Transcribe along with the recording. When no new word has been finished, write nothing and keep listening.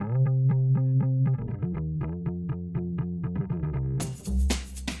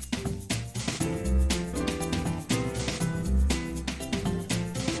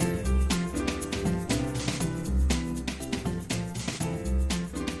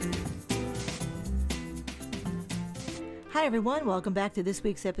Hi, everyone. Welcome back to this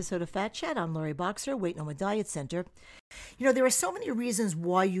week's episode of Fat Chat. I'm Lori Boxer, Weight No More Diet Center. You know, there are so many reasons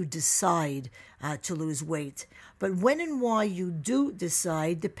why you decide to lose weight, but when and why you do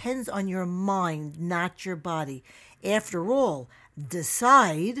decide depends on your mind, not your body. After all,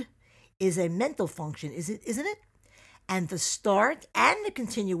 decide is a mental function, isn't it? And the start and the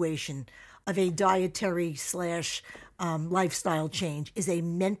continuation of a dietary slash lifestyle change is a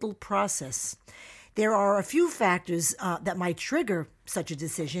mental process. There are a few factors that might trigger such a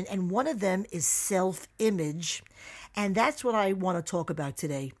decision, and one of them is self-image. And that's what I want to talk about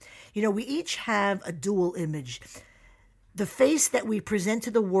today. You know, we each have a dual image. The face that we present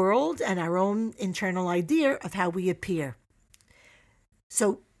to the world and our own internal idea of how we appear.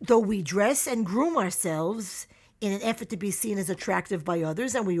 So, though we dress and groom ourselves in an effort to be seen as attractive by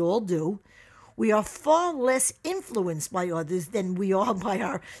others, and we all do, we are far less influenced by others than we are by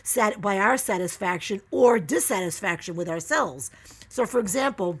our satisfaction or dissatisfaction with ourselves. So, for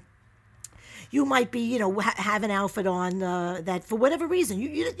example, you might be, have an outfit on that for whatever reason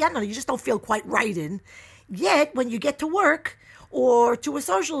you just don't feel quite right in. Yet, when you get to work or to a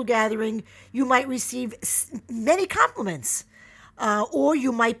social gathering, you might receive many compliments. Or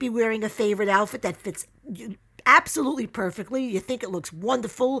you might be wearing a favorite outfit that fits absolutely perfectly. You think it looks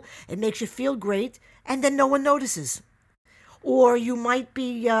wonderful. It makes you feel great. And then no one notices. Or you might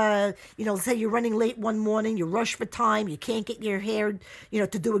be, say you're running late one morning, you rush for time, you can't get your hair, to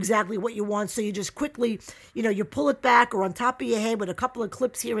do exactly what you want. So you just quickly, you pull it back or on top of your head with a couple of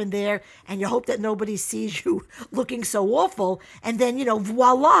clips here and there. And you hope that nobody sees you looking so awful. And then,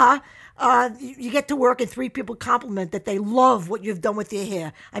 voila. You get to work and 3 people compliment that they love what you've done with your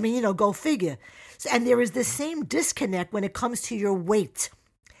hair. I mean, go figure. And there is the same disconnect when it comes to your weight.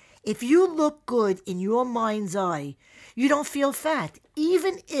 If you look good in your mind's eye, you don't feel fat,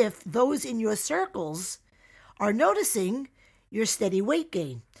 even if those in your circles are noticing your steady weight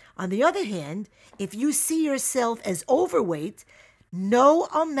gain. On the other hand, if you see yourself as overweight, no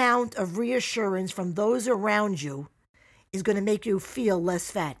amount of reassurance from those around you is going to make you feel less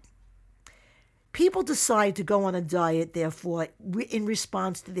fat. People decide to go on a diet, therefore, in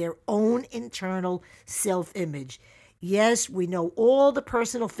response to their own internal self-image. Yes, we know all the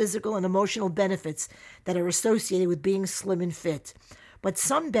personal, physical, and emotional benefits that are associated with being slim and fit. But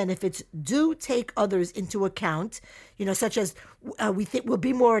some benefits do take others into account, such as we think we'll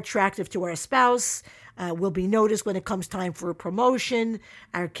be more attractive to our spouse, we'll be noticed when it comes time for a promotion,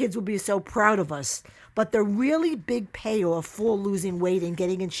 our kids will be so proud of us. But the really big payoff for losing weight and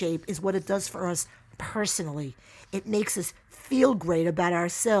getting in shape is what it does for us personally. It makes us feel great about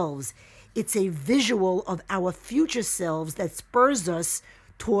ourselves. It's a visual of our future selves that spurs us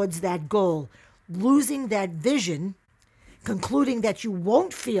towards that goal. Losing that vision, concluding that you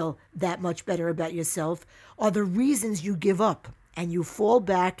won't feel that much better about yourself, are the reasons you give up. And you fall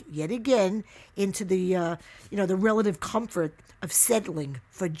back yet again into the relative comfort of settling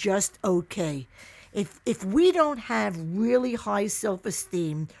for just okay. If we don't have really high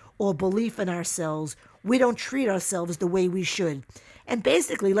self-esteem or belief in ourselves, we don't treat ourselves the way we should. And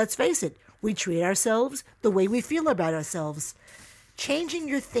basically, let's face it, we treat ourselves the way we feel about ourselves. Changing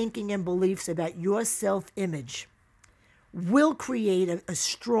your thinking and beliefs about your self-image will create a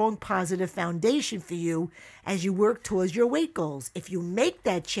strong positive foundation for you as you work towards your weight goals. If you make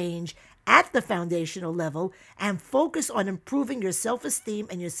that change at the foundational level and focus on improving your self-esteem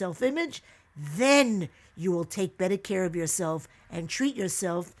and your self-image, then you will take better care of yourself and treat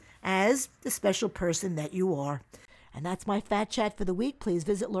yourself as the special person that you are. And that's my Fat Chat for the week. Please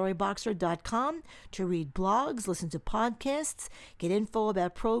visit LoriBoxer.com to read blogs, listen to podcasts, get info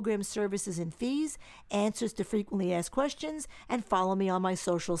about programs, services, and fees, answers to frequently asked questions, and follow me on my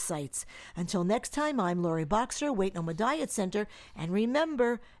social sites. Until next time, I'm Lori Boxer, Weight No More Diet Center, and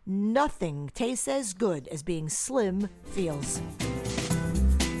remember, nothing tastes as good as being slim feels.